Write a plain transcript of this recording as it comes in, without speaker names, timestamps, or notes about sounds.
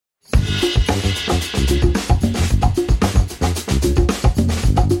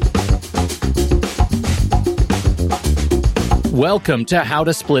Welcome to How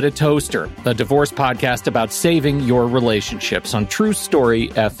to Split a Toaster, a divorce podcast about saving your relationships on True Story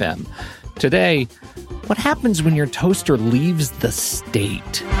FM. Today, what happens when your toaster leaves the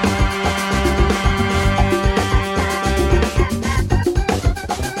state?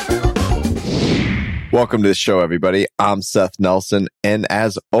 Welcome to the show, everybody. I'm Seth Nelson, and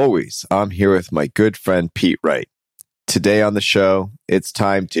as always, I'm here with my good friend Pete Wright. Today on the show, it's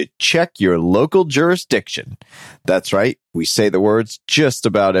time to check your local jurisdiction. That's right, we say the words just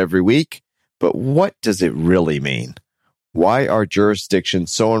about every week, but what does it really mean? Why are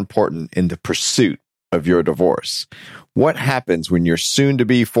jurisdictions so important in the pursuit of your divorce? What happens when your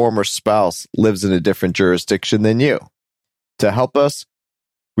soon-to-be former spouse lives in a different jurisdiction than you? To help us,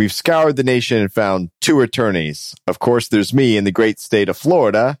 we've scoured the nation and found two attorneys. Of course, there's me in the great state of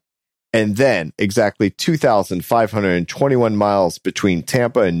Florida, and then exactly 2,521 miles between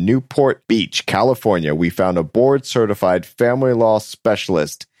Tampa and Newport Beach, California, we found a board-certified family law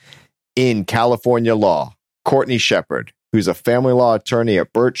specialist in California law, Courtney Shepard, who's a family law attorney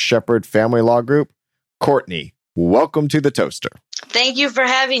at Birch Shepard Family Law Group. Courtney, welcome to the Toaster. Thank you for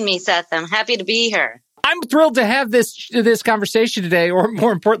having me, Seth. I'm happy to be here. I'm thrilled to have this conversation today, or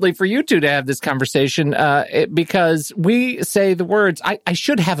more importantly, for you two to have this conversation, because we say the words, I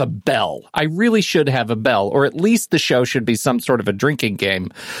should have a bell. I really should have a bell, or at least the show should be some sort of a drinking game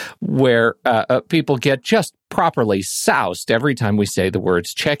where people get just properly soused every time we say the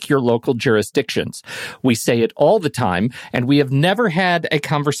words, check your local jurisdictions. We say it all the time, and we have never had a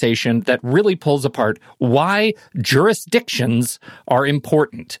conversation that really pulls apart why jurisdictions are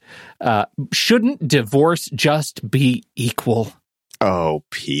important. Shouldn't divorce just be equal? Oh,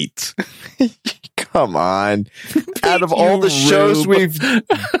 Pete. Come on. Out of all the shows we've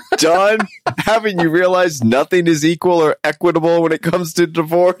done, haven't you realized nothing is equal or equitable when it comes to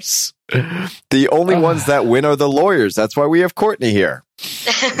divorce? The only ones that win are the lawyers. That's why we have Courtney here.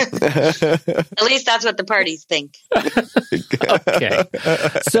 At least that's what the parties think. Okay.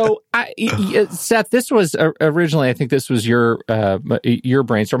 So, Seth, this was originally, I think this was your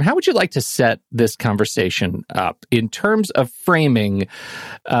brainstorm. How would you like to set this conversation up in terms of framing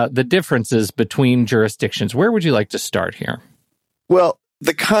the differences between jurisdictions? Where would you like to start here? Well,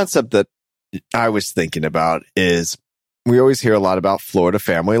 the concept that I was thinking about is we always hear a lot about Florida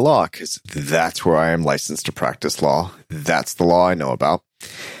family law because that's where I am licensed to practice law. That's the law I know about.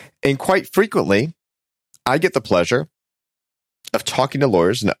 And quite frequently, I get the pleasure of talking to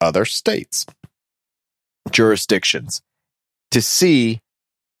lawyers in other states, jurisdictions, to see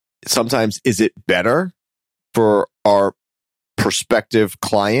sometimes is it better for our prospective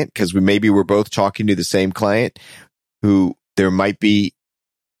client, because we're both talking to the same client who there might be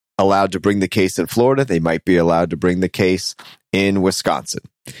allowed to bring the case in Florida. They might be allowed to bring the case in Wisconsin.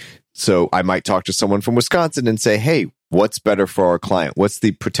 So I might talk to someone from Wisconsin and say, hey, what's better for our client? What's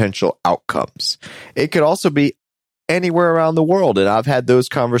the potential outcomes? It could also be anywhere around the world. And I've had those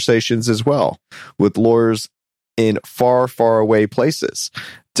conversations as well with lawyers in far, far away places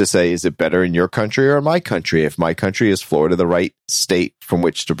to say, is it better in your country or my country? If my country is Florida, the right state from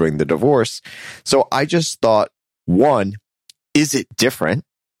which to bring the divorce. So I just thought, one, is it different?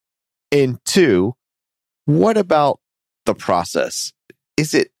 And two, what about the process?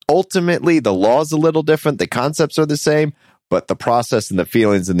 Is it ultimately the law's a little different, the concepts are the same, but the process and the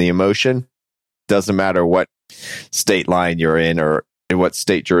feelings and the emotion doesn't matter what state line you're in or in what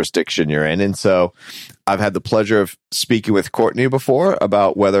state jurisdiction you're in. And so I've had the pleasure of speaking with Courtney before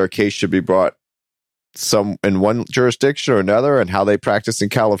about whether a case should be brought in one jurisdiction or another and how they practice in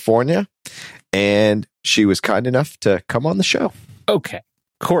California. And she was kind enough to come on the show. Okay.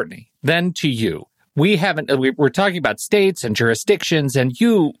 Courtney, then to you. We're talking about states and jurisdictions, and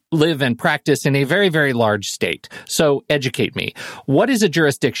you live and practice in a very, very large state. So educate me. What is a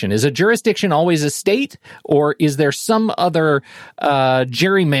jurisdiction? Is a jurisdiction always a state, or is there some other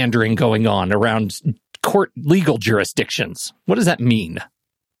gerrymandering going on around court legal jurisdictions? What does that mean?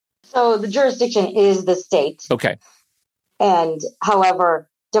 So the jurisdiction is the state. Okay. And however,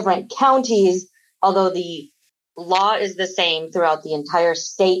 different counties, although the law is the same throughout the entire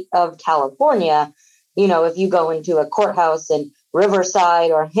state of California. You know, if you go into a courthouse in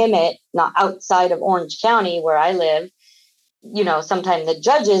Riverside or Hemet, not outside of Orange County where I live, you know, sometimes the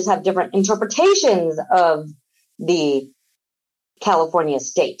judges have different interpretations of the California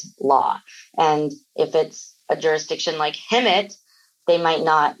state law. And if it's a jurisdiction like Hemet, they might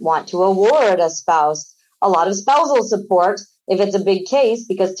not want to award a spouse a lot of spousal support if it's a big case,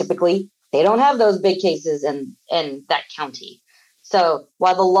 because typically they don't have those big cases in that county. So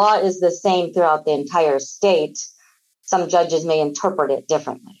while the law is the same throughout the entire state, some judges may interpret it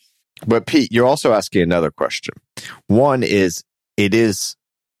differently. But Pete, you're also asking another question. One is it is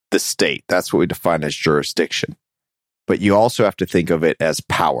the state. That's what we define as jurisdiction. But you also have to think of it as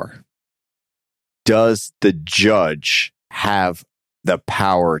power. Does the judge have the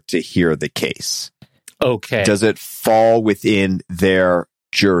power to hear the case? Okay. Does it fall within their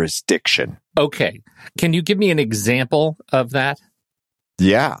jurisdiction? Okay. Can you give me an example of that?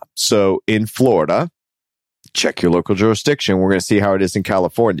 Yeah. So in Florida, check your local jurisdiction. We're going to see how it is in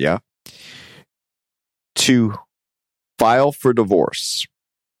California. To file for divorce,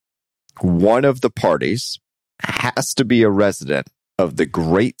 one of the parties has to be a resident of the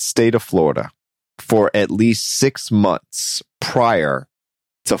great state of Florida for at least 6 months prior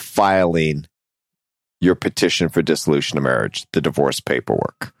to filing your petition for dissolution of marriage, the divorce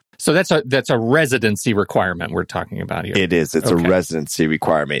paperwork. So that's a residency requirement we're talking about here. It is. It's a residency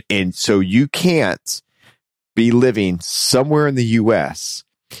requirement. And so you can't be living somewhere in the U.S.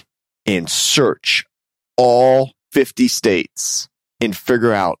 and search all 50 states and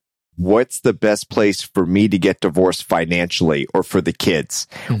figure out what's the best place for me to get divorced financially or for the kids,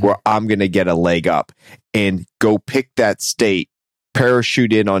 where I'm going to get a leg up, and go pick that state,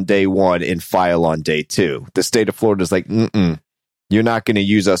 parachute in on day one and file on day two. The state of Florida is like, you're not going to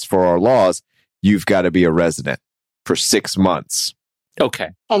use us for our laws. You've got to be a resident for 6 months. Okay.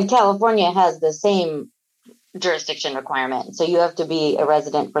 And California has the same jurisdiction requirement. So you have to be a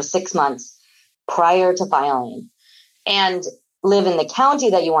resident for 6 months prior to filing and live in the county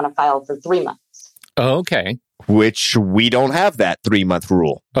that you want to file for 3 months. Okay. Which we don't have that 3-month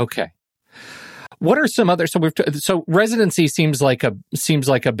rule. Okay. What are some other? So residency seems like a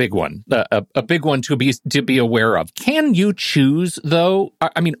big one, a big one to be aware of. Can you choose though?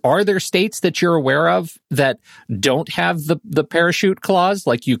 I mean, are there states that you're aware of that don't have the parachute clause?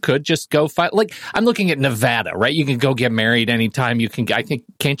 Like you could just go file. Like I'm looking at Nevada, right? You can go get married anytime. You can. I think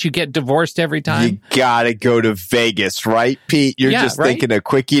can't you get divorced every time? You gotta go to Vegas, right, Pete? You're just thinking a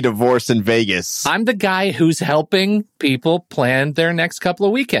quickie divorce in Vegas. I'm the guy who's helping people plan their next couple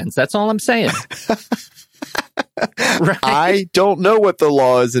of weekends. That's all I'm saying. Right. I don't know what the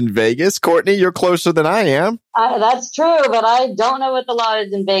law is in Vegas. Courtney, you're closer than I am. That's true, but I don't know what the law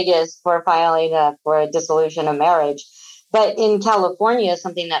is in Vegas for filing for a dissolution of marriage. But in California,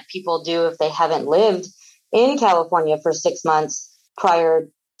 something that people do if they haven't lived in California for 6 months prior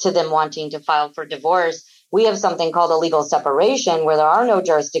to them wanting to file for divorce, we have something called a legal separation where there are no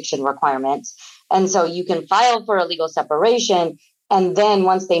jurisdiction requirements. And so you can file for a legal separation, and then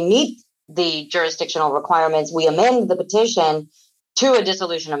once they meet the jurisdictional requirements, we amend the petition to a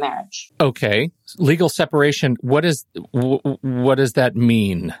dissolution of marriage. Okay. Legal separation. What does that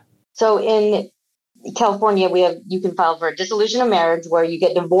mean? So in California, you can file for a dissolution of marriage where you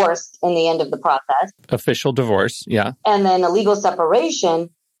get divorced in the end of the process. Official divorce. Yeah. And then a legal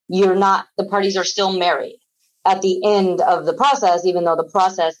separation, the parties are still married at the end of the process, even though the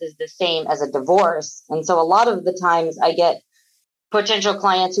process is the same as a divorce. And so a lot of the times I get potential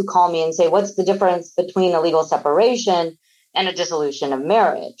clients who call me and say, what's the difference between a legal separation and a dissolution of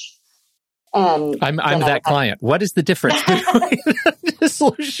marriage? And I'm that client. What is the difference between a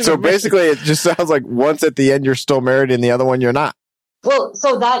dissolution So of marriage? basically, it just sounds like once at the end you're still married and the other one you're not. Well,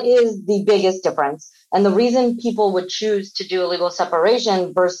 so that is the biggest difference. And the reason people would choose to do a legal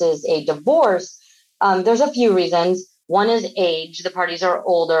separation versus a divorce, there's a few reasons. One is age. The parties are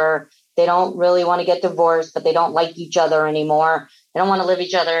older. They don't really want to get divorced, but they don't like each other anymore. They don't want to live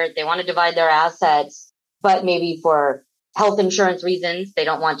each other. They want to divide their assets, but maybe for health insurance reasons, they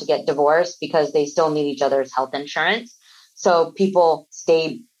don't want to get divorced because they still need each other's health insurance. So people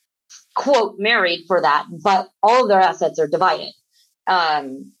stay, quote, married for that, but all of their assets are divided.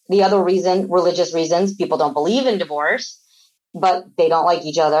 The other reason, religious reasons, people don't believe in divorce, but they don't like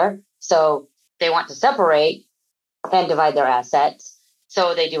each other. So they want to separate and divide their assets.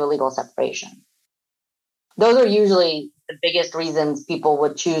 So they do a legal separation. Those are usually the biggest reasons people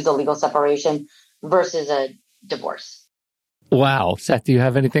would choose a legal separation versus a divorce. Wow. Seth, do you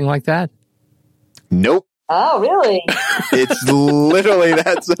have anything like that? Nope. Oh, really? It's literally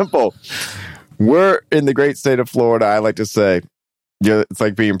that simple. We're in the great state of Florida. I like to say, it's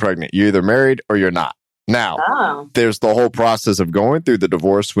like being pregnant. You're either married or you're not. Now, there's the whole process of going through the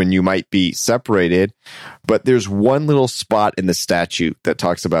divorce when you might be separated, but there's one little spot in the statute that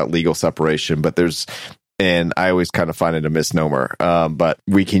talks about legal separation, and I always kind of find it a misnomer, but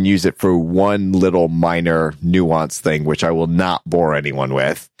we can use it for one little minor nuance thing, which I will not bore anyone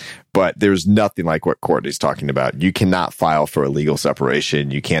with, but there's nothing like what Courtney's talking about. You cannot file for a legal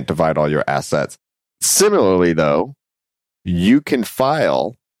separation. You can't divide all your assets. Similarly, though, you can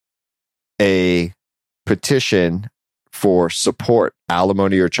file a petition for support,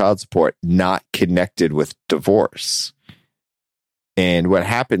 alimony or child support, not connected with divorce. And what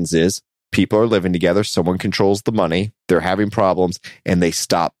happens is people are living together. Someone controls the money. They're having problems and they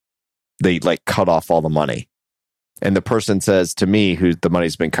cut off all the money. And the person says to me, who the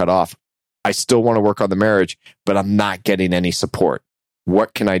money's been cut off, I still want to work on the marriage, but I'm not getting any support.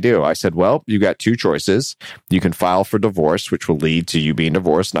 What can I do? I said, well, you got two choices. You can file for divorce, which will lead to you being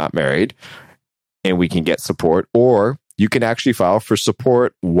divorced, not married, and we can get support. Or you can actually file for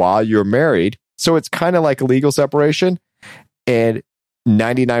support while you're married. So it's kind of like a legal separation. And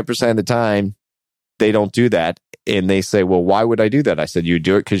 99% of the time, they don't do that. And they say, well, why would I do that? I said, you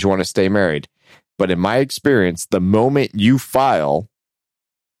do it because you want to stay married. But in my experience, the moment you file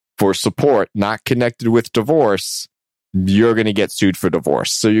for support not connected with divorce, you're going to get sued for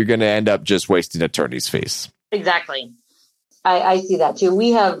divorce. So you're going to end up just wasting attorney's fees. Exactly. I see that too.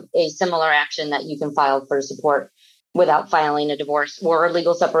 We have a similar action that you can file for support without filing a divorce or a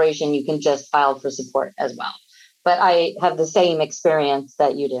legal separation. You can just file for support as well. But I have the same experience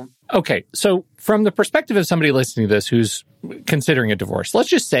that you do. Okay. So from the perspective of somebody listening to this who's considering a divorce, let's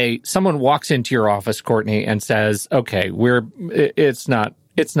just say someone walks into your office, Courtney, and says, okay, it's not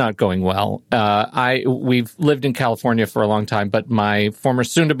going well. We've lived in California for a long time, but my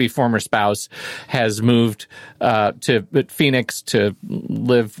soon-to-be former spouse has moved to Phoenix to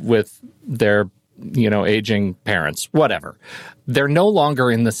live with their, aging parents, whatever. They're no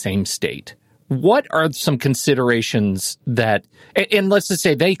longer in the same state. What are some considerations that, and let's just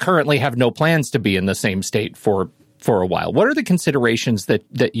say they currently have no plans to be in the same state for a while. What are the considerations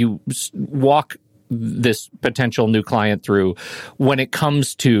that you walk this potential new client through when it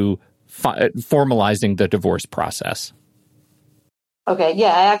comes to formalizing the divorce process? Okay,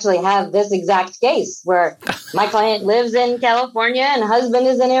 yeah, I actually have this exact case where my client lives in California and husband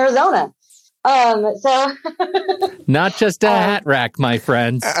is in Arizona. So not just a hat rack, my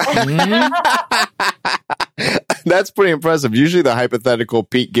friends. That's pretty impressive. Usually the hypothetical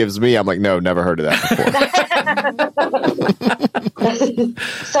Pete gives me, I'm like, no, never heard of that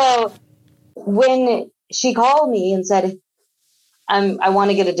before. So when she called me and said, I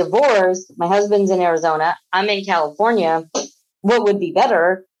want to get a divorce, my husband's in Arizona, I'm in California, what would be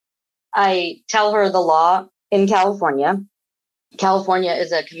better? I tell her the law in California. California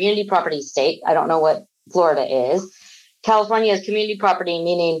is a community property state. I don't know what Florida is. California is community property,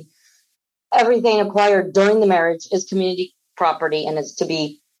 meaning everything acquired during the marriage is community property and is to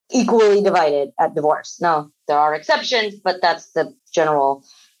be equally divided at divorce. Now, there are exceptions, but that's the general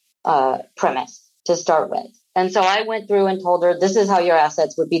premise to start with. And so I went through and told her, this is how your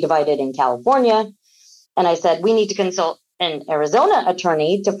assets would be divided in California. And I said, we need to consult an Arizona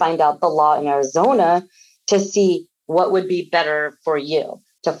attorney to find out the law in Arizona to see what would be better for you,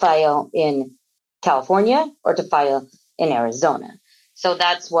 to file in California or to file in Arizona. So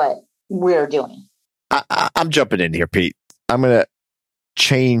that's what we're doing. I'm jumping in here, Pete. I'm going to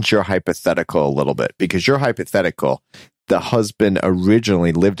change your hypothetical a little bit, because your hypothetical, the husband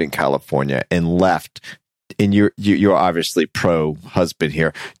originally lived in California and left, and you're obviously pro husband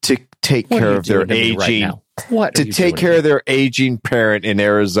here, to take care of their aging. Take care of their aging parent in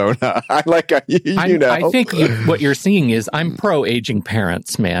Arizona. I think what you're seeing is I'm pro aging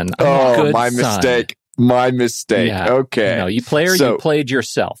parents, man. Mistake. My mistake. Yeah. Okay. No, you played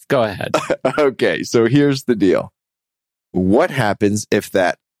yourself. Go ahead. Okay. So here's the deal. What happens if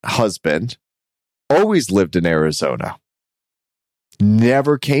that husband always lived in Arizona,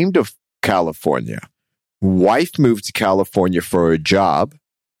 never came to California, wife moved to California for a job,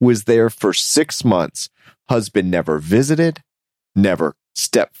 was there for 6 months, husband never visited, never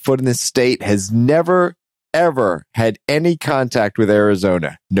stepped foot in the state, has never, ever had any contact with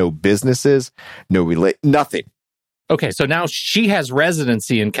Arizona. No businesses, nothing. Okay, so now she has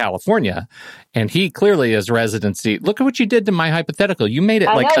residency in California, and he clearly has residency. Look at what you did to my hypothetical. You made it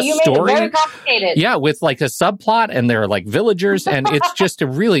story. Made it very complicated. Yeah, with like a subplot, and they're like villagers, and it's just a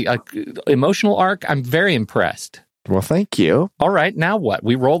really emotional arc. I'm very impressed. Well, thank you. All right, now what?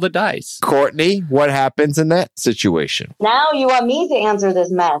 We roll the dice. Courtney, what happens in that situation? Now you want me to answer this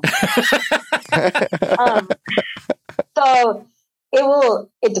mess. So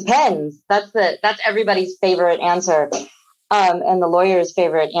it depends. That's everybody's favorite answer, and the lawyer's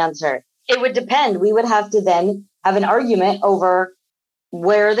favorite answer. It would depend. We would have to then have an argument over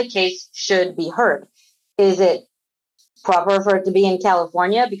where the case should be heard. Is it proper for it to be in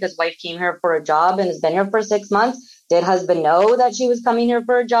California because wife came here for a job and has been here for 6 months? Did husband know that she was coming here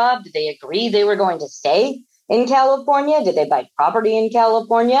for a job? Did they agree they were going to stay in California? Did they buy property in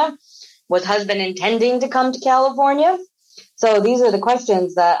California? Was husband intending to come to California? So these are the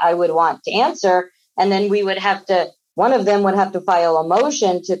questions that I would want to answer. And then one of them would have to file a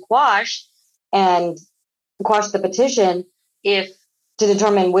motion to quash the petition if to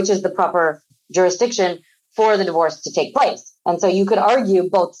determine which is the proper jurisdiction for the divorce to take place. And so you could argue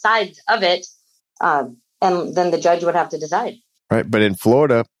both sides of it, and then the judge would have to decide. Right. But in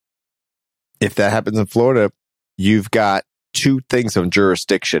Florida, if that happens in Florida, you've got two things of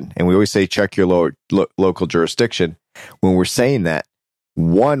jurisdiction. And we always say check your local jurisdiction. When we're saying that,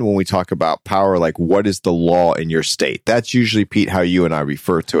 one, when we talk about power, like what is the law in your state? That's usually, Pete, how you and I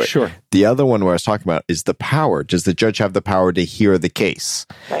refer to it. Sure. The other one where I was talking about is the power. Does the judge have the power to hear the case?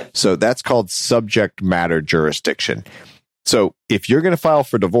 Right. So that's called subject matter jurisdiction. So if you're going to file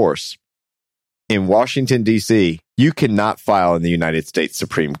for divorce in Washington, D.C., you cannot file in the United States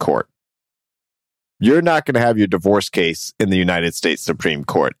Supreme Court. You're not going to have your divorce case in the United States Supreme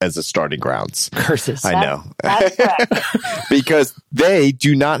Court as a starting grounds. Curses. I know. That's correct. Because they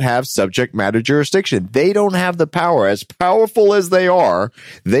do not have subject matter jurisdiction. They don't have the power. As powerful as they are,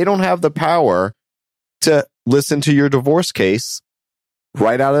 they don't have the power to listen to your divorce case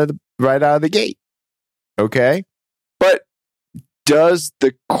right out of the gate. Okay? But does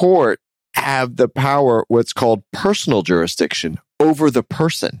the court have the power, what's called personal jurisdiction, over the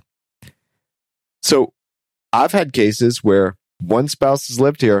person? So I've had cases where one spouse has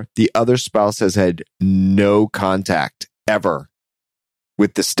lived here, the other spouse has had no contact ever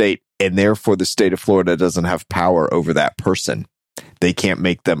with the state, and therefore the state of Florida doesn't have power over that person. They can't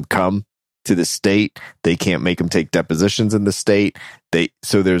make them come to the state. They can't make them take depositions in the state.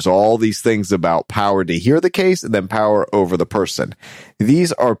 So there's all these things about power to hear the case and then power over the person.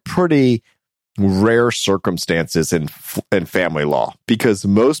 These are pretty rare circumstances in family law, because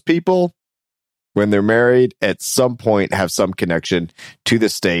most people, when they're married, at some point have some connection to the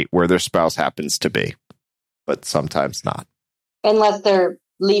state where their spouse happens to be, but sometimes not. Unless they're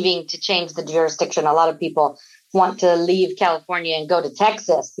leaving to change the jurisdiction. A lot of people want to leave California and go to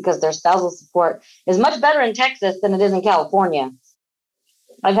Texas because their spousal support is much better in Texas than it is in California.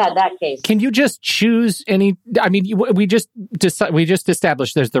 I've had that case. Can you just choose any? I mean, we just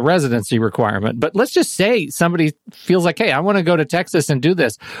established there's the residency requirement, but let's just say somebody feels like, hey, I want to go to Texas and do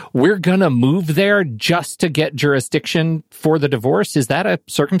this. We're going to move there just to get jurisdiction for the divorce. Is that a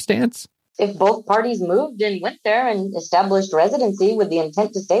circumstance? If both parties moved and went there and established residency with the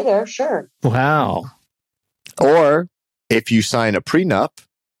intent to stay there, sure. Wow. Or if you sign a prenup,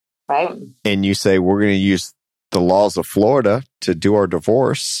 right, and you say, we're going to use the laws of Florida to do our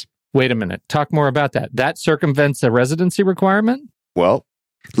divorce. Wait a minute. Talk more about that. That circumvents a residency requirement? Well,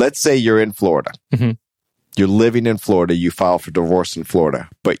 let's say you're in Florida. Mm-hmm. You're living in Florida. You file for divorce in Florida,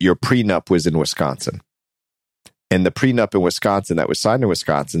 but your prenup was in Wisconsin. And the prenup in Wisconsin that was signed in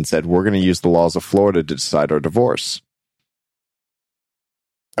Wisconsin said, we're going to use the laws of Florida to decide our divorce.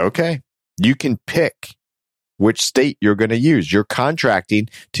 Okay. You can pick which state you're going to use. You're contracting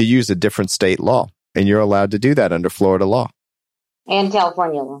to use a different state law. And you're allowed to do that under Florida law. And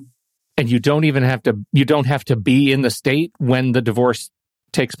California law. And you don't have to be in the state when the divorce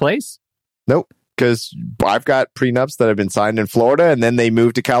takes place? Nope. Because I've got prenups that have been signed in Florida, and then they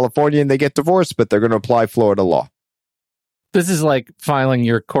move to California and they get divorced, but they're going to apply Florida law. This is like filing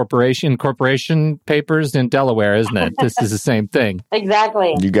your corporation papers in Delaware, isn't it? This is the same thing.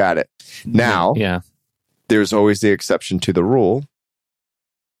 Exactly. You got it. Now, There's always the exception to the rule.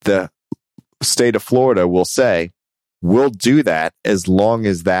 The state of Florida will say, we'll do that as long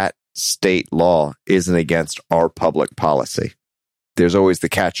as that state law isn't against our public policy. There's always the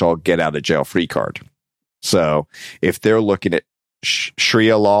catch-all get-out-of-jail-free card. So if they're looking at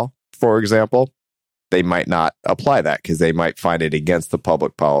Sharia law, for example, they might not apply that because they might find it against the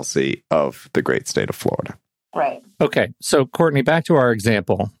public policy of the great state of Florida. Right. Okay. So, Courtney, back to our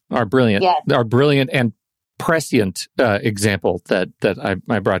example, our brilliant and prescient example that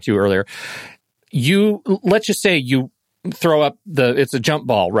I brought you earlier. Let's just say you throw up it's a jump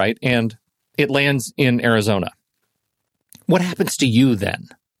ball, right? And it lands in Arizona. What happens to you then?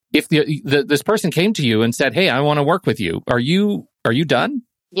 If this person came to you and said, hey, I want to work with you, are you done?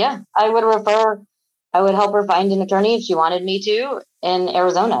 Yeah, I would help her find an attorney if she wanted me to in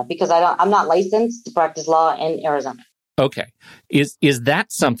Arizona, because I'm not licensed to practice law in Arizona. Okay. Is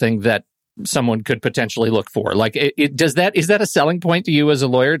that something that someone could potentially look for? Like, is that a selling point to you as a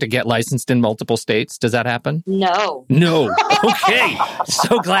lawyer to get licensed in multiple states? Does that happen? No. Okay.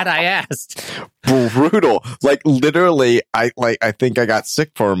 So glad I asked. Brutal. Like, literally, I think I got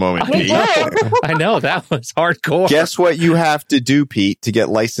sick for a moment, Pete. I know, that was hardcore. Guess what you have to do, Pete, to get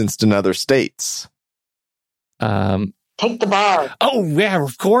licensed in other states? Take the bar. Oh, yeah,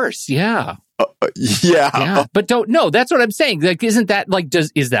 of course. Yeah. Yeah. But that's what I'm saying. Like, isn't that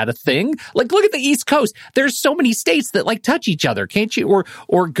is that a thing? Like, look at the East Coast. There's so many states that touch each other, can't you?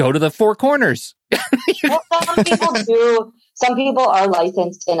 Or go to the Four Corners. Well, some people do. some people are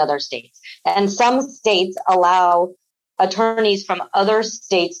licensed in other states, and some states allow attorneys from other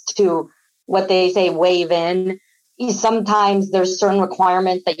states to, what they say, waive in. Sometimes there's certain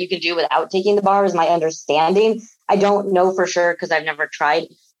requirements that you can do without taking the bar, is my understanding. I don't know for sure because I've never tried.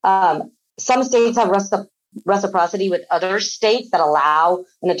 Some states have reciprocity with other states that allow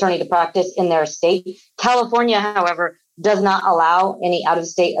an attorney to practice in their state. California, however, does not allow any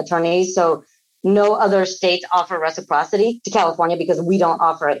out-of-state attorneys. So no other states offer reciprocity to California because we don't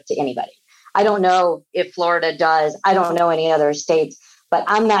offer it to anybody. I don't know if Florida does. I don't know any other states, but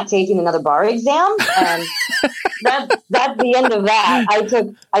I'm not taking another bar exam. And that's the end of that.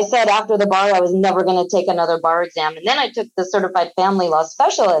 I said after the bar, I was never going to take another bar exam. And then I took the Certified Family Law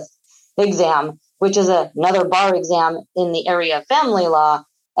Specialist exam, which is another bar exam in the area of family law.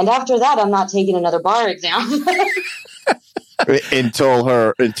 And after that, I'm not taking another bar exam.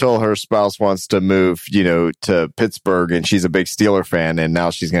 until her spouse wants to move, to Pittsburgh, and she's a big Steeler fan, and now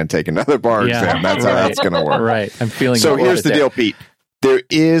she's going to take another bar exam. That's how that's going to work. Right. I'm feeling so. Here's the deal, Pete. There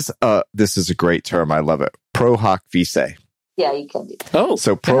is this is a great term. I love it. Pro hoc vitae. Yeah, you can do that. Oh,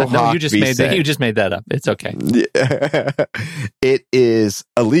 so pro hoc no, you just made that up. It's okay. It is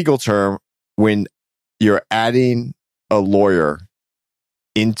a legal term when you're adding a lawyer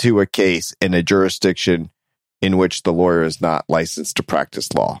into a case in a jurisdiction in which the lawyer is not licensed to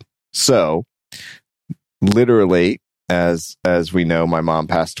practice law. So, literally, as we know, my mom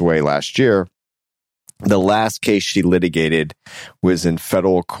passed away last year. The last case she litigated was in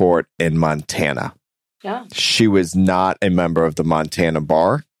federal court in Montana. Yeah. She was not a member of the Montana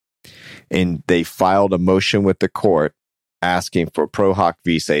bar, and they filed a motion with the court asking for pro hoc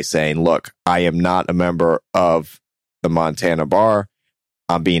vitae, saying, look, I am not a member of the Montana bar.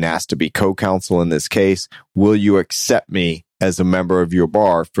 I'm being asked to be co-counsel in this case. Will you accept me as a member of your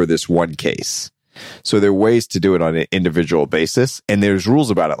bar for this one case? So there are ways to do it on an individual basis, and there's rules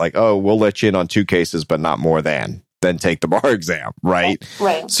about it, like, oh, we'll let you in on 2 cases, but not more than. Then take the bar exam, right?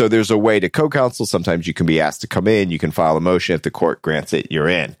 Right. So there's a way to co-counsel. Sometimes you can be asked to come in. You can file a motion. If the court grants it, you're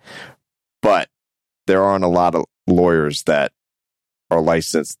in. But there aren't a lot of lawyers that are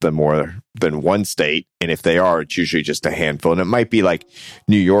licensed in more than one state. And if they are, it's usually just a handful. And it might be like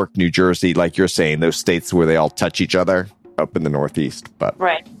New York, New Jersey, like you're saying, those states where they all touch each other up in the Northeast. But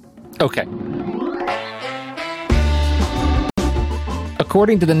right. Okay.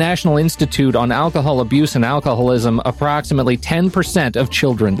 According to the National Institute on Alcohol Abuse and Alcoholism, approximately 10% of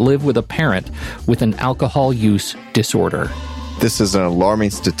children live with a parent with an alcohol use disorder. This is an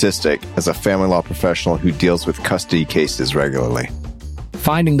alarming statistic as a family law professional who deals with custody cases regularly.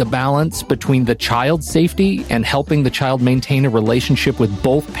 Finding the balance between the child's safety and helping the child maintain a relationship with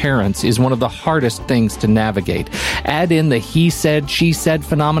both parents is one of the hardest things to navigate. Add in the he said, she said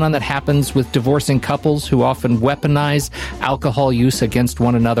phenomenon that happens with divorcing couples who often weaponize alcohol use against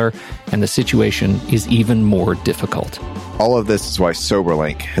one another, and the situation is even more difficult. All of this is why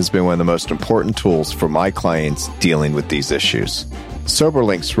SoberLink has been one of the most important tools for my clients dealing with these issues.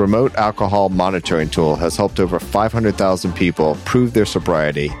 SoberLink's remote alcohol monitoring tool has helped over 500,000 people prove their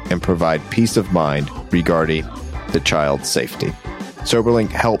sobriety and provide peace of mind regarding the child's safety. SoberLink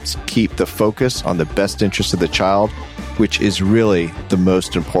helps keep the focus on the best interest of the child, which is really the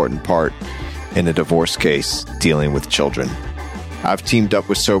most important part in a divorce case dealing with children. I've teamed up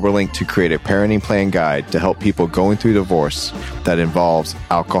with SoberLink to create a parenting plan guide to help people going through divorce that involves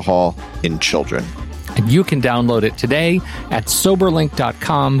alcohol in children. And you can download it today at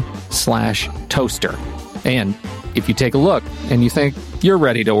soberlink.com/toaster. And if you take a look and you think you're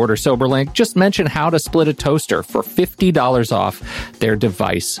ready to order SoberLink, just mention how to split a toaster for $50 off their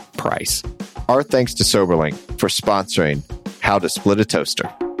device price. Our thanks to SoberLink for sponsoring How to Split a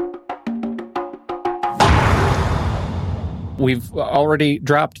Toaster. We've already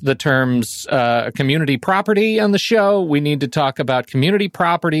dropped the terms community property on the show. We need to talk about community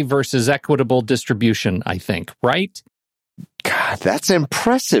property versus equitable distribution, I think, right? God, that's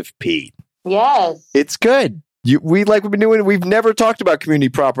impressive, Pete. Yes. It's good. We've been doing, we've never talked about community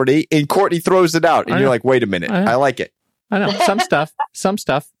property, and Courtney throws it out, and you're like, wait a minute, I like it. I know. Some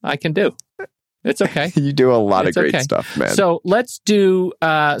stuff I can do. It's okay. You do a lot of great stuff, man. So let's do. We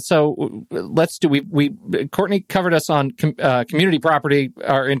Courtney covered us on community property.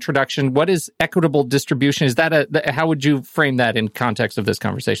 Our introduction. What is equitable distribution? Is that how would you frame that in context of this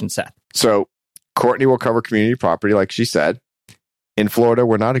conversation, Seth? So Courtney will cover community property, like she said. In Florida,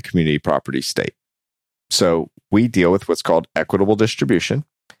 we're not a community property state, so we deal with what's called equitable distribution.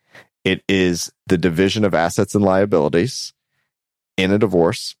 It is the division of assets and liabilities in a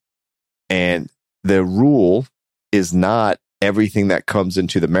divorce. And the rule is not everything that comes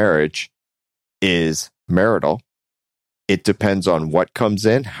into the marriage is marital. It depends on what comes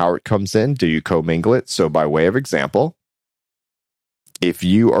in, how it comes in. Do you commingle it? So by way of example, if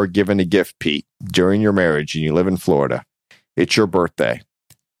you are given a gift, Pete, during your marriage and you live in Florida, it's your birthday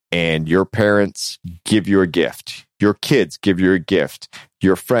and your parents give you a gift. Your kids give you a gift.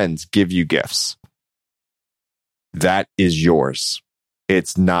 Your friends give you gifts. That is yours.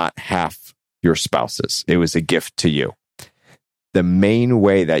 It's not half your spouse's. It was a gift to you. The main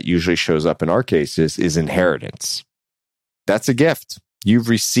way that usually shows up in our cases is inheritance. That's a gift. You've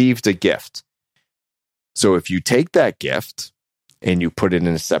received a gift. So if you take that gift and you put it in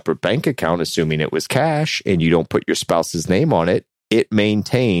a separate bank account, assuming it was cash, and you don't put your spouse's name on it, it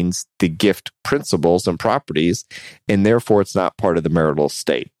maintains the gift principles and properties, and therefore it's not part of the marital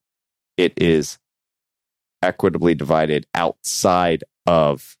estate. It is equitably divided outside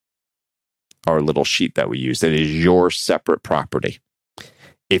of our little sheet that we use. It is your separate property.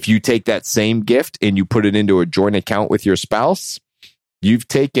 If you take that same gift and you put it into a joint account with your spouse, you've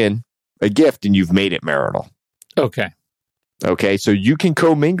taken a gift and you've made it marital. Okay. Okay, so you can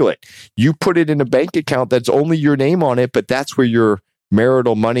commingle it. You put it in a bank account that's only your name on it, but that's where your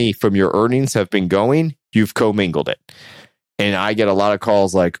marital money from your earnings have been going. You've commingled it. And I get a lot of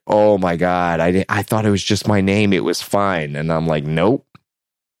calls like, oh my God, I thought it was just my name. It was fine. And I'm like, nope.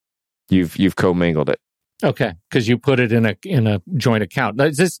 You've commingled it. Okay, because you put it in a joint account.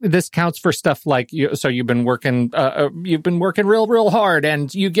 This counts for stuff like so you've been working real hard,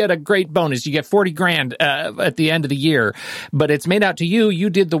 and you get a great bonus. You get $40,000 at the end of the year, but it's made out to you.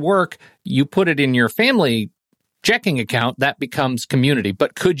 You did the work. You put it in your family checking account. That becomes community.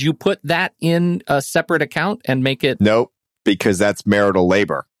 But could you put that in a separate account and make it? Nope, because that's marital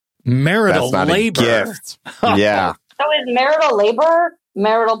labor. Marital that's not labor. A gift. Yeah. So is marital labor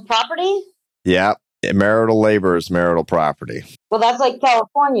marital property? Yeah. Marital labor is marital property. Well, that's like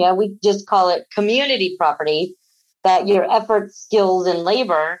California. We just call it community property, that your efforts, skills, and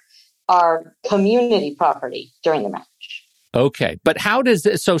labor are community property during the marriage. Okay. But how does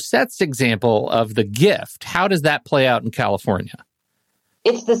it, so Seth's example of the gift, how does that play out in California?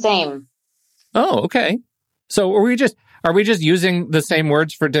 It's the same. Oh, okay. So are we just using the same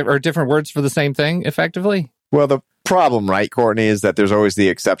words for or different words for the same thing effectively? Well, the problem, right, Courtney, is that there's always the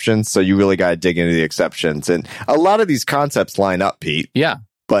exceptions. So you really got to dig into the exceptions. And a lot of these concepts line up, Pete. Yeah.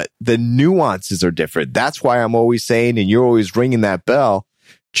 But the nuances are different. That's why I'm always saying, and you're always ringing that bell,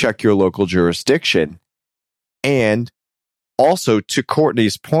 check your local jurisdiction. And also, to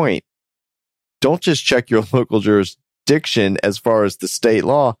Courtney's point, don't just check your local jurisdiction as far as the state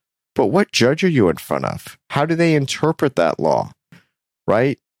law, but what judge are you in front of? How do they interpret that law,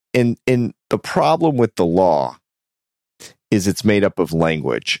 right? And the problem with the law is it's made up of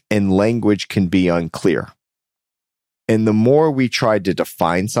language, and language can be unclear. And the more we try to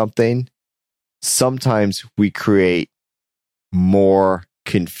define something, sometimes we create more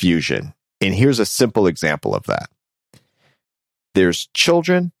confusion. And here's a simple example of that. There's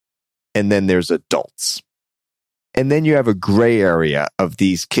children, and then there's adults. And then you have a gray area of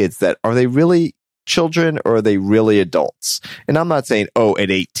these kids that, are they really children or are they really adults? And I'm not saying,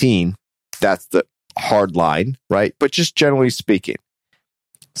 at 18, that's the hard line, right? But just generally speaking.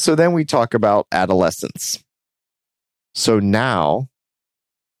 So then we talk about adolescence. So now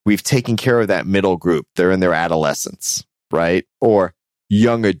we've taken care of that middle group. They're in their adolescence, right? Or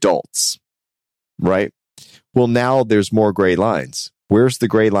young adults, right? Well, now there's more gray lines. Where's the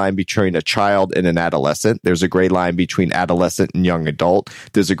gray line between a child and an adolescent? There's a gray line between adolescent and young adult.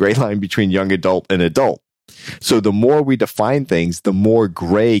 There's a gray line between young adult and adult. So the more we define things, the more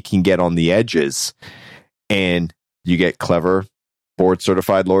gray can get on the edges. And you get clever board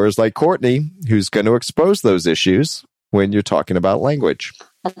certified lawyers like Courtney, who's going to expose those issues when you're talking about language.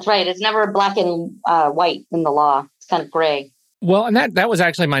 That's right. It's never black and white in the law. It's kind of gray. Well, and that was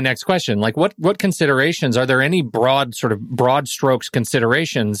actually my next question. Like, what considerations, are there any broad strokes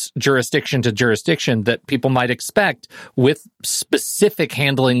considerations, jurisdiction to jurisdiction, that people might expect with specific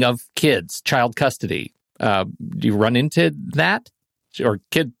handling of kids, child custody? Do you run into that? Or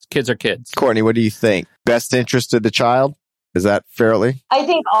kids are kids? Courtney, what do you think? Best interest of the child? Is that fairly? I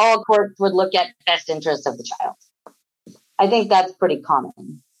think all courts would look at best interest of the child. I think that's pretty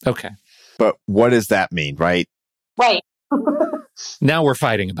common. Okay. But what does that mean, right? Right. Now we're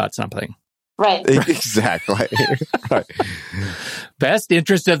fighting about something. Right. Exactly. Right. Best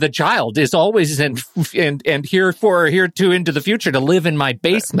interest of the child is always and hereto into the future to live in my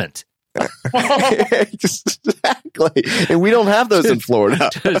basement. Exactly. And we don't have those in Florida.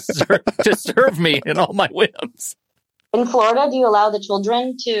 to serve me in all my whims. In Florida, do you allow the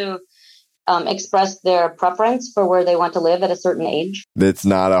children to express their preference for where they want to live at a certain age? It's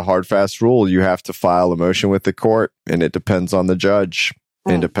not a hard, fast rule. You have to file a motion with the court, and it depends on the judge.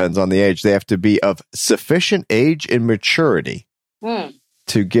 And depends on the age. They have to be of sufficient age and maturity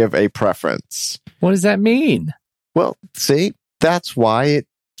to give a preference. What does that mean? Well, see, that's why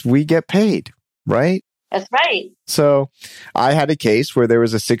we get paid, right? That's right. So I had a case where there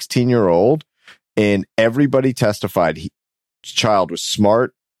was a 16-year-old and everybody testified his child was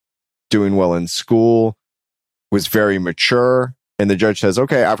smart, doing well in school, was very mature. And the judge says,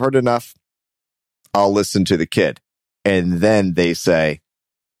 okay, I've heard enough. I'll listen to the kid. And then they say,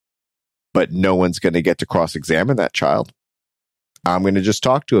 but no one's going to get to cross-examine that child. I'm going to just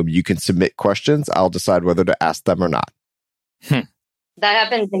talk to him. You can submit questions. I'll decide whether to ask them or not. That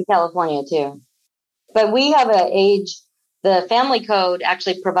happens in California too. But we have an age, the family code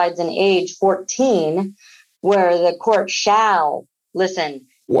actually provides an age 14 where the court shall listen.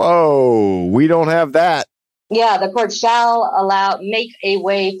 Whoa, we don't have that. Yeah, the court shall make a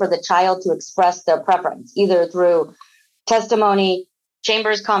way for the child to express their preference, either through testimony,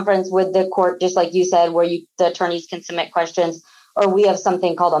 chambers conference with the court, just like you said, where the attorneys can submit questions, or we have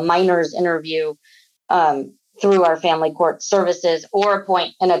something called a minor's interview through our family court services, or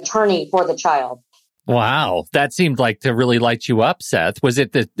appoint an attorney for the child. Wow, that seemed like to really light you up, Seth. Was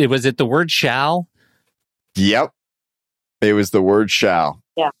it the word shall? Yep, it was the word shall.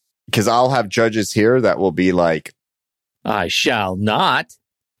 Yeah, because I'll have judges here that will be like, I shall not.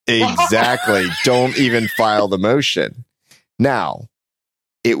 Exactly. Don't even file the motion. Now,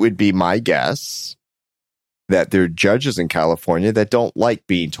 it would be my guess that there are judges in California that don't like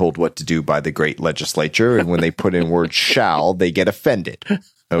being told what to do by the great legislature. And when they put in word shall, they get offended.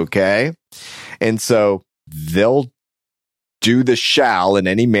 Okay? And so they'll do the shall in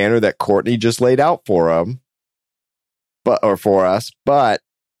any manner that Courtney just laid out for them, or for us, but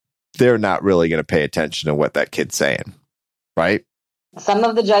they're not really going to pay attention to what that kid's saying. Right? Some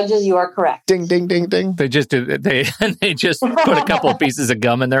of the judges, you are correct. Ding, ding, ding, ding. They just put a couple of pieces of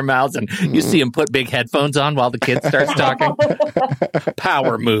gum in their mouths, and you see them put big headphones on while the kid starts talking.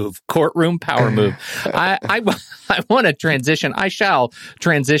 Power move, courtroom power move. I want to transition. I shall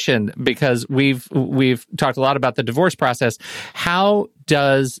transition because we've talked a lot about the divorce process. How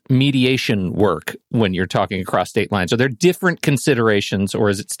does mediation work when you're talking across state lines? Are there different considerations, or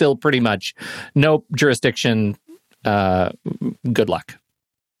is it still pretty much no jurisdiction? Good luck.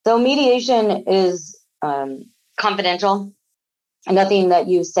 So mediation is confidential. Nothing that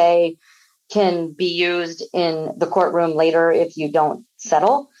you say can be used in the courtroom later if you don't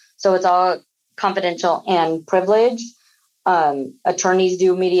settle. So it's all confidential and privileged. Attorneys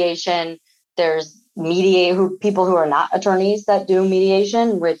do mediation. There's people who are not attorneys that do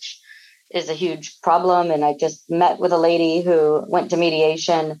mediation, which is a huge problem. And I just met with a lady who went to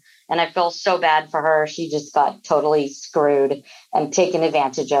mediation, and I feel so bad for her. She just got totally screwed and taken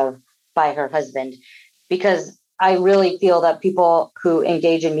advantage of by her husband, because I really feel that people who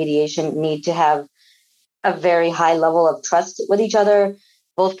engage in mediation need to have a very high level of trust with each other.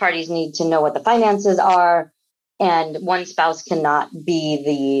 Both parties need to know what the finances are, and one spouse cannot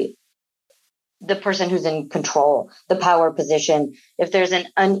be the person who's in control, the power position. If there's an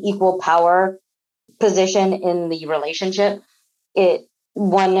unequal power position in the relationship,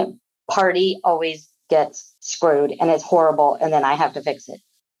 one party always gets screwed, and it's horrible. And then I have to fix it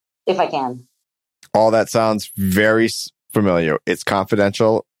if I can. All that sounds very familiar. It's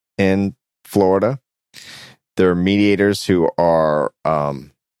confidential in Florida. There are mediators who are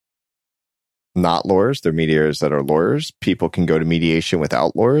not lawyers. They're mediators that are lawyers. People can go to mediation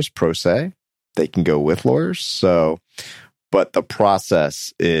without lawyers, pro se. They can go with lawyers. So, but the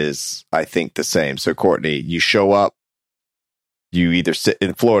process is, I think, the same. So, Courtney, you show up. You either sit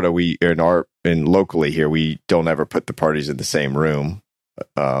in Florida. Locally here, we don't ever put the parties in the same room.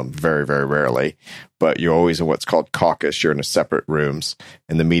 Very, very rarely. But you're always in what's called caucus. You're in a separate rooms,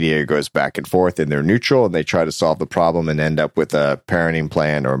 and the mediator goes back and forth, and they're neutral, and they try to solve the problem and end up with a parenting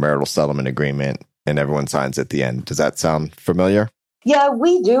plan or a marital settlement agreement, and everyone signs at the end. Does that sound familiar? Yeah,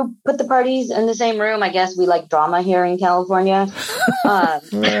 we do put the parties in the same room. I guess we like drama here in California.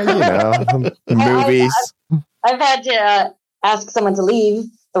 Movies. I've had to ask someone to leave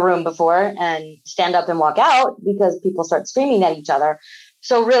the room before and stand up and walk out because people start screaming at each other.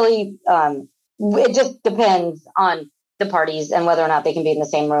 So really, it just depends on the parties and whether or not they can be in the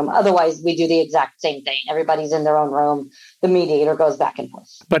same room. Otherwise, we do the exact same thing. Everybody's in their own room. The mediator goes back and forth.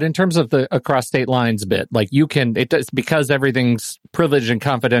 But in terms of the across state lines bit, like because everything's privileged and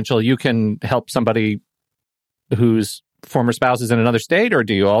confidential, you can help somebody whose former spouse is in another state, or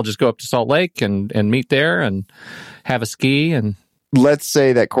do you all just go up to Salt Lake and meet there and have a ski? And let's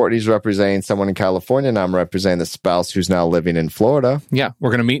say that Courtney's representing someone in California and I'm representing the spouse who's now living in Florida. Yeah, we're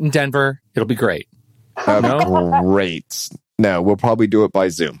going to meet in Denver. It'll be great. Great. No, we'll probably do it by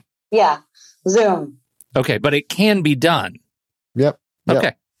Zoom. Yeah, Zoom. Okay, but it can be done. Yep.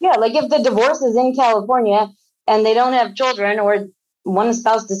 Okay. Yeah, like if the divorce is in California and they don't have children, or one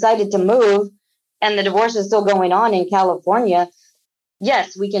spouse decided to move and the divorce is still going on in California,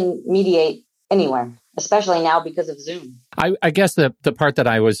 yes, we can mediate anywhere, especially now because of Zoom. I guess the part that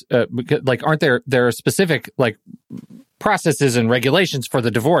I was like, aren't there are specific like processes and regulations for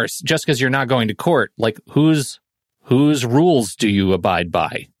the divorce just because you're not going to court? Like whose rules do you abide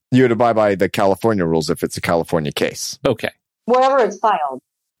by? You would abide by the California rules if it's a California case. Okay. Wherever it's filed.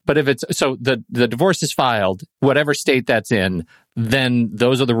 But if it's so the divorce is filed, whatever state that's in, then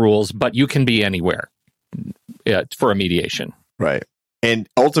those are the rules, but you can be anywhere for a mediation. Right. And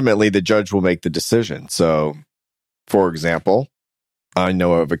ultimately the judge will make the decision. So, for example, I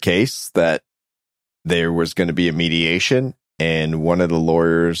know of a case that there was going to be a mediation and one of the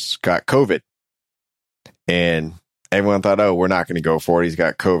lawyers got COVID. And everyone thought, oh, we're not going to go for it. He's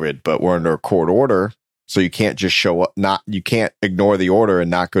got COVID, but we're under a court order. So you can't just show up, you can't ignore the order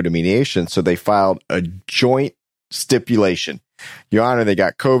and not go to mediation. So they filed a joint stipulation. Your Honor, they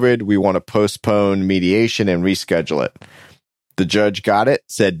got COVID. We want to postpone mediation and reschedule it. The judge got it,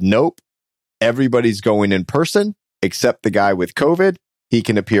 said, nope, everybody's going in person except the guy with COVID. He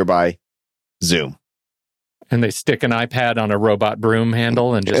can appear by Zoom. And they stick an iPad on a robot broom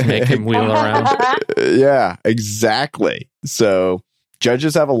handle and just make him wheel around. Yeah, exactly. So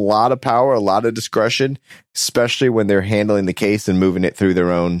judges have a lot of power, a lot of discretion, especially when they're handling the case and moving it through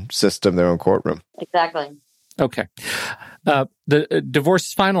their own system, their own courtroom. Exactly. Okay. The divorce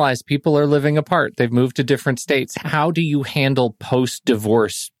is finalized. People are living apart. They've moved to different states. How do you handle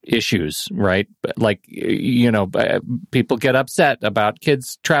post-divorce issues, right? Like, people get upset about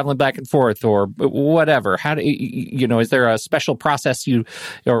kids traveling back and forth or whatever. How do is there a special process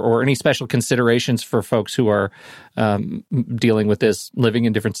or any special considerations for folks who are dealing with this, living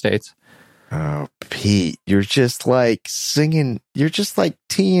in different states? Oh, Pete, you're just like singing. You're just like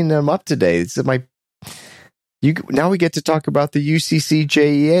teeing them up today. This is now we get to talk about the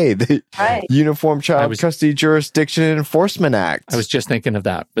UCCJEA, the Uniform Child Custody Jurisdiction and Enforcement Act. I was just thinking of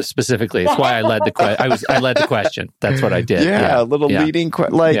that specifically. It's why I led the question. I led the question. That's what I did. Yeah, a little leading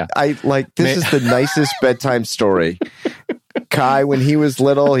question. This is the nicest bedtime story. Kai, when he was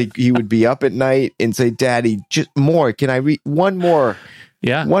little, he would be up at night and say, "Daddy, just more. Can I read one more?"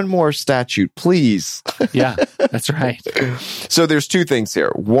 Yeah. One more statute, please. Yeah, that's right. So there's two things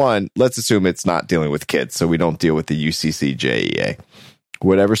here. One, let's assume it's not dealing with kids, so we don't deal with the UCCJEA.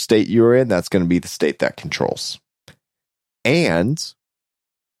 Whatever state you're in, that's going to be the state that controls. And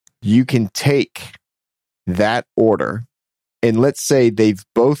you can take that order, and let's say they've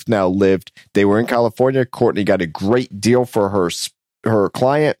both now lived. They were in California. Courtney got a great deal for her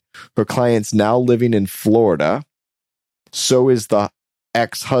client. Her client's now living in Florida. So is the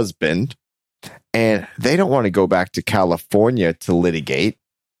ex-husband, and they don't want to go back to California to litigate.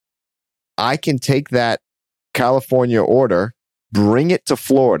 I can take that California order, bring it to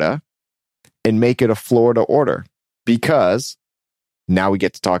Florida, and make it a Florida order, because now we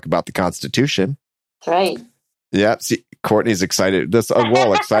get to talk about the Constitution. That's right. Yeah, see, Courtney's excited. We're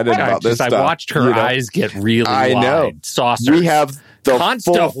all excited about this stuff. I watched her eyes get really wide. I know. Saucers. We have the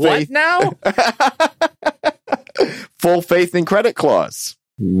full faith. What now? Full faith and credit clause.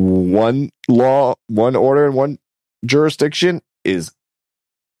 One law, one order in one jurisdiction is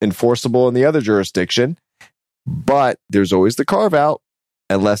enforceable in the other jurisdiction, but there's always the carve out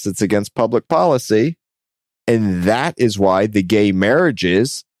unless it's against public policy. And that is why the gay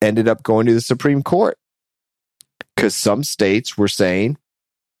marriages ended up going to the Supreme Court, because some states were saying,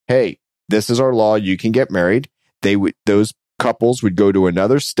 hey, this is our law. You can get married. Those couples would go to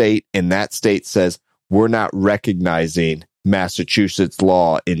another state, and that state says, we're not recognizing Massachusetts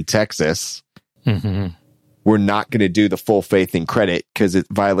law in Texas. Mm-hmm. We're not going to do the full faith and credit because it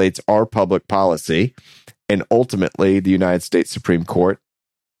violates our public policy. And ultimately, the United States Supreme Court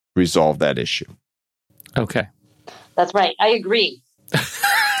resolved that issue. Okay. That's right. I agree.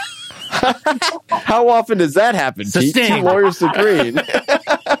 How often does that happen, Pete? Two lawyers agreeing.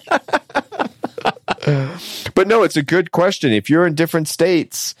 But no, it's a good question. If you're in different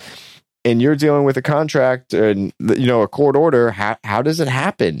states and you're dealing with a contract and a court order, how does it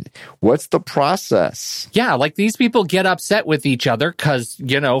happen? What's the process? Yeah, like these people get upset with each other because,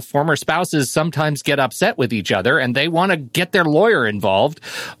 former spouses sometimes get upset with each other and they want to get their lawyer involved,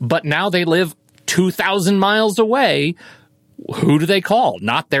 but now they live 2,000 miles away. who do they call?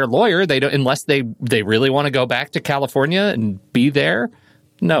 Not their lawyer. They don't, unless they really want to go back to California and be there.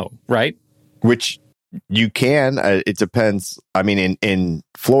 No, right? Which you can. It depends. I mean, in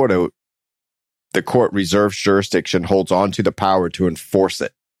Florida, the court reserves jurisdiction, holds on to the power to enforce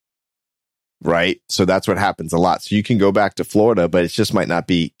it. Right? So that's what happens a lot. So you can go back to Florida, but it just might not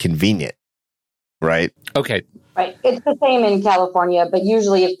be convenient. Right? Okay. Right. It's the same in California, but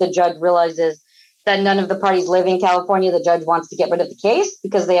usually if the judge realizes that none of the parties live in California, the judge wants to get rid of the case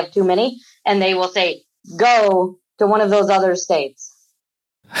because they have too many, and they will say, go to one of those other states.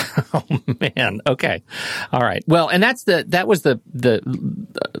 Oh man. Okay. All right. Well, and that was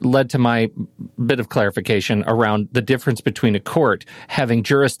the led to my bit of clarification around the difference between a court having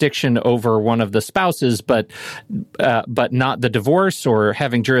jurisdiction over one of the spouses, but not the divorce, or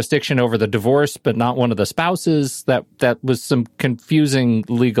having jurisdiction over the divorce, but not one of the spouses. That was some confusing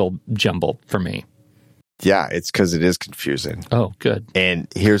legal jumble for me. Yeah, it's because it is confusing. Oh, good. And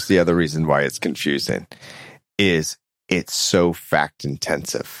here's the other reason why it's confusing is it's so fact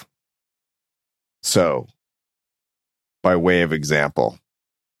intensive. So, by way of example,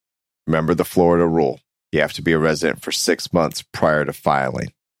 remember the Florida rule. You have to be a resident for 6 months prior to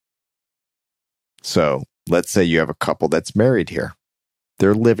filing. So, let's say you have a couple that's married here.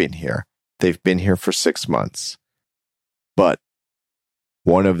 They're living here. They've been here for 6 months. But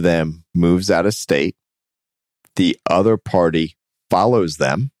one of them moves out of state. The other party follows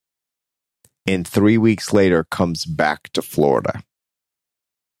them, and 3 weeks later comes back to Florida.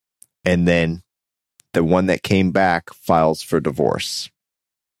 And then the one that came back files for divorce.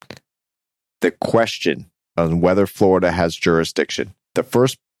 The question on whether Florida has jurisdiction. The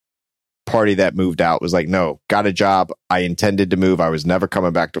first party that moved out was like, no, got a job. I intended to move. I was never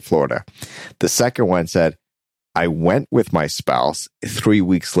coming back to Florida. The second one said, I went with my spouse. 3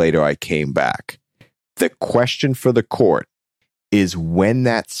 weeks later, I came back. The question for the court is when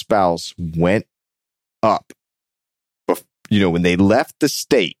that spouse went up, when they left the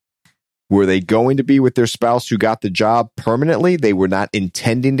state, were they going to be with their spouse who got the job permanently? They were not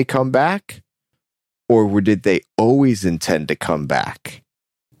intending to come back? Or did they always intend to come back?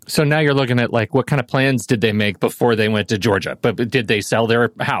 So now you're looking at like, what kind of plans did they make before they went to Georgia? But did they sell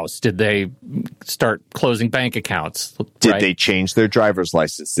their house? Did they start closing bank accounts? Did they change their driver's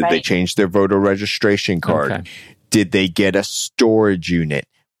license? Did they change their voter registration card? Okay. Did they get a storage unit?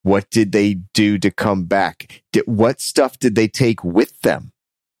 What did they do to come back? What stuff did they take with them?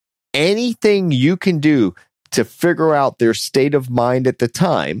 Anything you can do to figure out their state of mind at the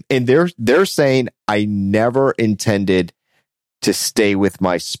time. And they're saying, I never intended to stay with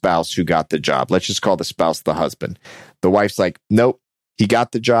my spouse who got the job. Let's just call the spouse the husband. The wife's like, nope, he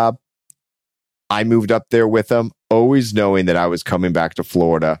got the job. I moved up there with him, always knowing that I was coming back to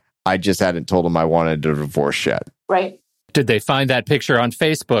Florida. I just hadn't told him I wanted a divorce yet. Right. Did they find that picture on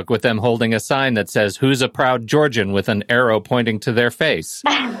Facebook with them holding a sign that says, who's a proud Georgian, with an arrow pointing to their face?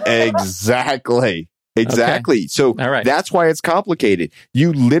 Exactly. Okay. So right. That's why it's complicated.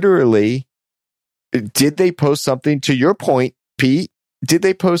 You literally, did they post something, to your point, Pete, did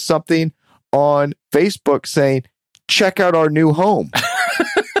they post something on Facebook saying, check out our new home?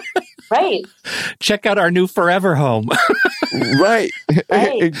 Right. Check out our new forever home. Right.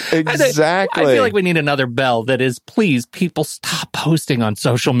 Exactly. I feel like we need another bell that is, please, people, stop posting on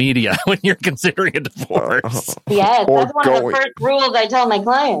social media when you're considering a divorce. Yes, that's one of the first rules I tell my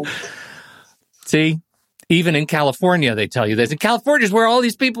clients. See, even in California, they tell you this. In California is where all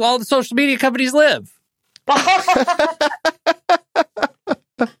these people, all the social media companies live.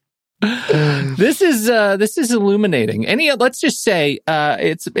 This is illuminating. Let's just say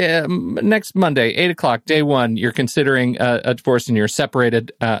it's next Monday, 8:00, day one. You're considering a divorce and you're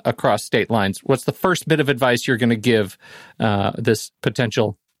separated across state lines. What's the first bit of advice you're going to give this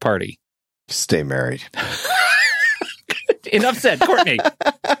potential party? Stay married. Enough said, Courtney.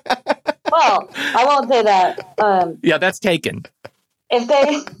 Well, I won't say that. Yeah, that's taken.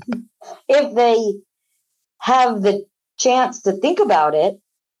 If they have the chance to think about it,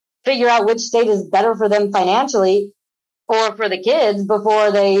 figure out which state is better for them financially or for the kids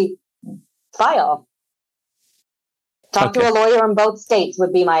before they file. Talk to a lawyer in both states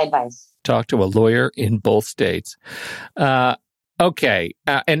would be my advice. Talk to a lawyer in both states. Okay.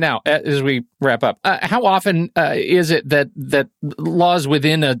 And now, as we wrap up, how often is it that laws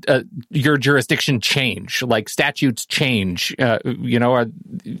within your jurisdiction change, like statutes change?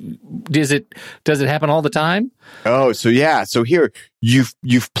 Does it happen all the time? Oh, so yeah. So here,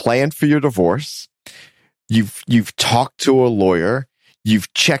 you've planned for your divorce. You've talked to a lawyer.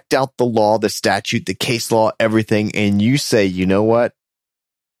 You've checked out the law, the statute, the case law, everything, and you say, you know what?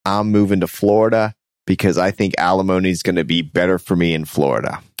 I'm moving to Florida because I think alimony is going to be better for me in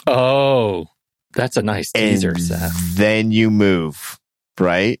Florida. Oh, that's a nice teaser, and Seth. Then you move,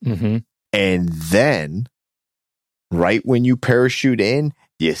 right? Mm-hmm. And then, right when you parachute in,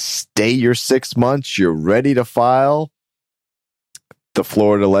 you stay your 6 months, you're ready to file. The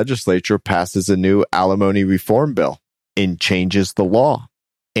Florida legislature passes a new alimony reform bill and changes the law.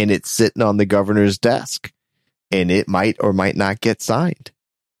 And it's sitting on the governor's desk. And it might or might not get signed.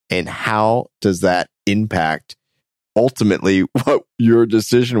 And how does that impact ultimately what your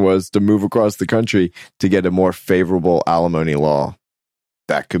decision was to move across the country to get a more favorable alimony law?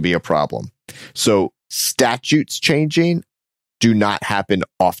 That could be a problem. So statutes changing do not happen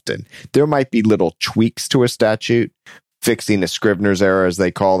often. There might be little tweaks to a statute, fixing a Scrivener's error, as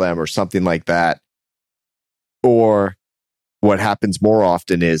they call them, or something like that. Or what happens more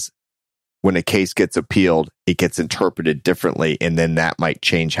often is when a case gets appealed, it gets interpreted differently, and then that might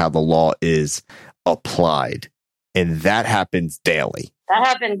change how the law is applied. And that happens daily. That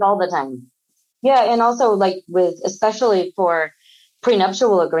happens all the time. Yeah, and also especially for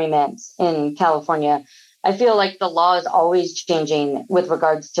prenuptial agreements in California, I feel like the law is always changing with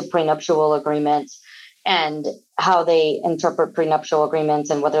regards to prenuptial agreements and how they interpret prenuptial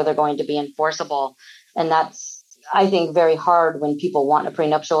agreements and whether they're going to be enforceable. And that's, I think, very hard when people want a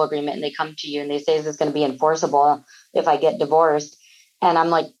prenuptial agreement and they come to you and they say, is this going to be enforceable if I get divorced? And I'm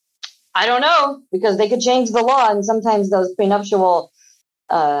like, I don't know, because they could change the law. And sometimes those prenuptial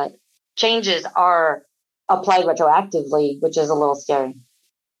changes are applied retroactively, which is a little scary.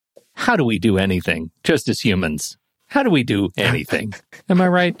 How do we do anything just as humans? How do we do anything? Am I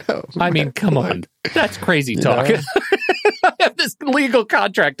right? No, I mean, come on. That's crazy talk. Yeah. I have this legal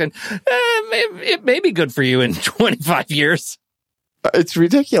contract, and it may be good for you in 25 years. It's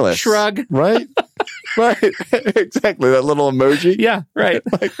ridiculous. Shrug. Right? Right. Exactly. That little emoji. Yeah, right.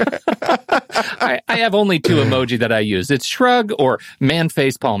 I have only two emoji that I use. It's shrug or man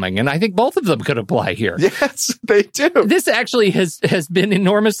face palming, and I think both of them could apply here. Yes, they do. This actually has been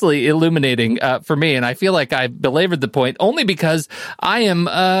enormously illuminating for me, and I feel like I've belabored the point only because I am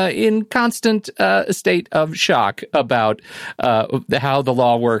in constant state of shock about how the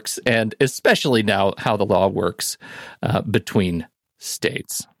law works, and especially now how the law works between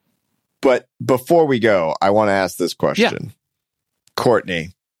states. But before we go, I want to ask this question. Yeah.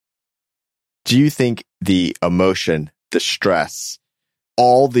 Courtney, do you think the emotion, the stress,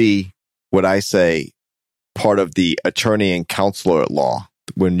 all the, what I say, part of the attorney and counselor at law,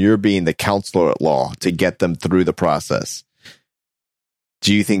 when you're being the counselor at law to get them through the process,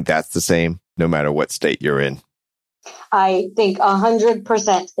 do you think that's the same no matter what state you're in? I think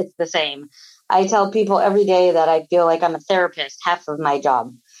 100% it's the same. I tell people every day that I feel like I'm a therapist, half of my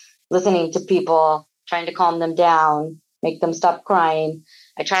job, listening to people, trying to calm them down, make them stop crying.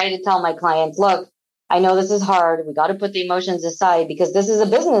 I try to tell my clients, look, I know this is hard. We got to put the emotions aside because this is a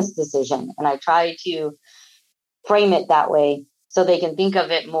business decision. And I try to frame it that way so they can think of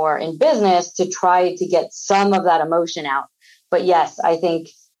it more in business to try to get some of that emotion out. But yes, I think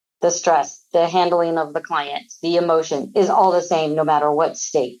the stress, the handling of the client, the emotion is all the same no matter what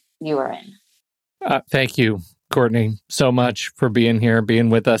state you are in. Thank you, Courtney, so much for being here, being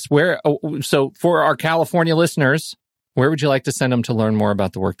with us. So for our California listeners, where would you like to send them to learn more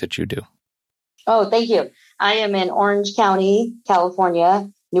about the work that you do? Oh, thank you. I am in Orange County, California,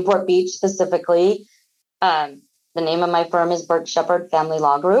 Newport Beach specifically. The name of my firm is Shepard Family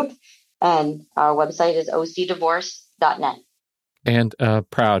Law Group, and our website is ocdivorce.net. And a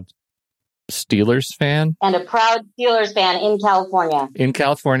proud Steelers fan? And a proud Steelers fan in California. In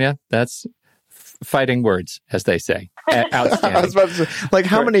California, that's fighting words, as they say. Outstanding. I was about to say, like,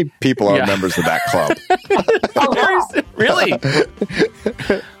 how many people are members of that club? Really?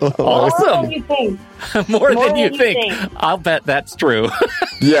 Awesome. More than you think. More than you think. I'll bet that's true.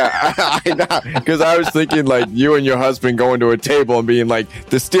 Yeah, I know. Because I was thinking, like, you and your husband going to a table and being like,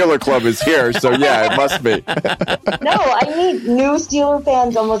 the Steeler Club is here, so yeah, it must be. No, I meet new Steeler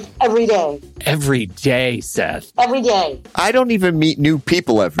fans almost every day. Every day, Seth. Every day. I don't even meet new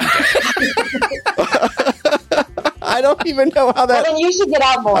people every day. I don't even know how that... Well, then you should get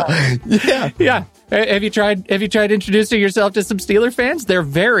out more. Yeah. Have you tried introducing yourself to some Steeler fans? They're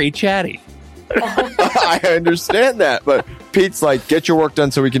very chatty. I understand that, but Pete's like, get your work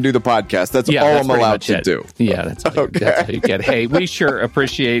done so we can do the podcast. That's all I'm allowed to do. Yeah, that's all you get. Hey, we sure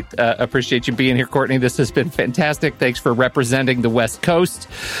appreciate you being here, Courtney. This has been fantastic. Thanks for representing the West Coast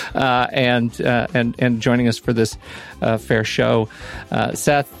and joining us for this fair show.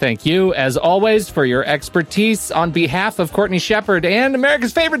 Seth, thank you, as always, for your expertise on behalf of Courtney Shepard and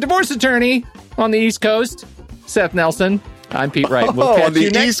America's favorite divorce attorney on the East Coast, Seth Nelson. I'm Pete Wright. We'll catch on the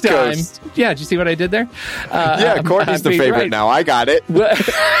you next East time. Coast. Yeah, did you see what I did there? Courtney's I'm the Pete favorite Wright. now. I got it.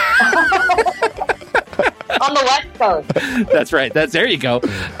 On the West Coast. That's right. There you go.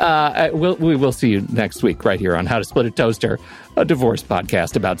 We will see you next week right here on How to Split a Toaster, a divorce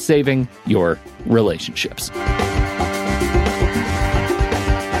podcast about saving your relationships.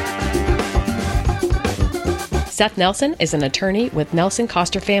 Seth Nelson is an attorney with Nelson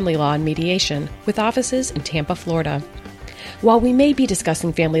Coster Family Law and Mediation, with offices in Tampa, Florida. While we may be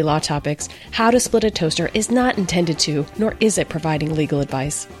discussing family law topics, How to Split a Toaster is not intended to, nor is it providing legal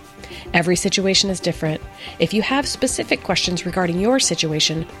advice. Every situation is different. If you have specific questions regarding your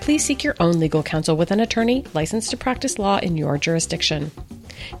situation, please seek your own legal counsel with an attorney licensed to practice law in your jurisdiction.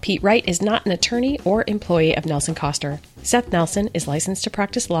 Pete Wright is not an attorney or employee of Nelson Coster. Seth Nelson is licensed to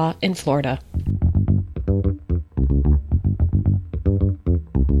practice law in Florida.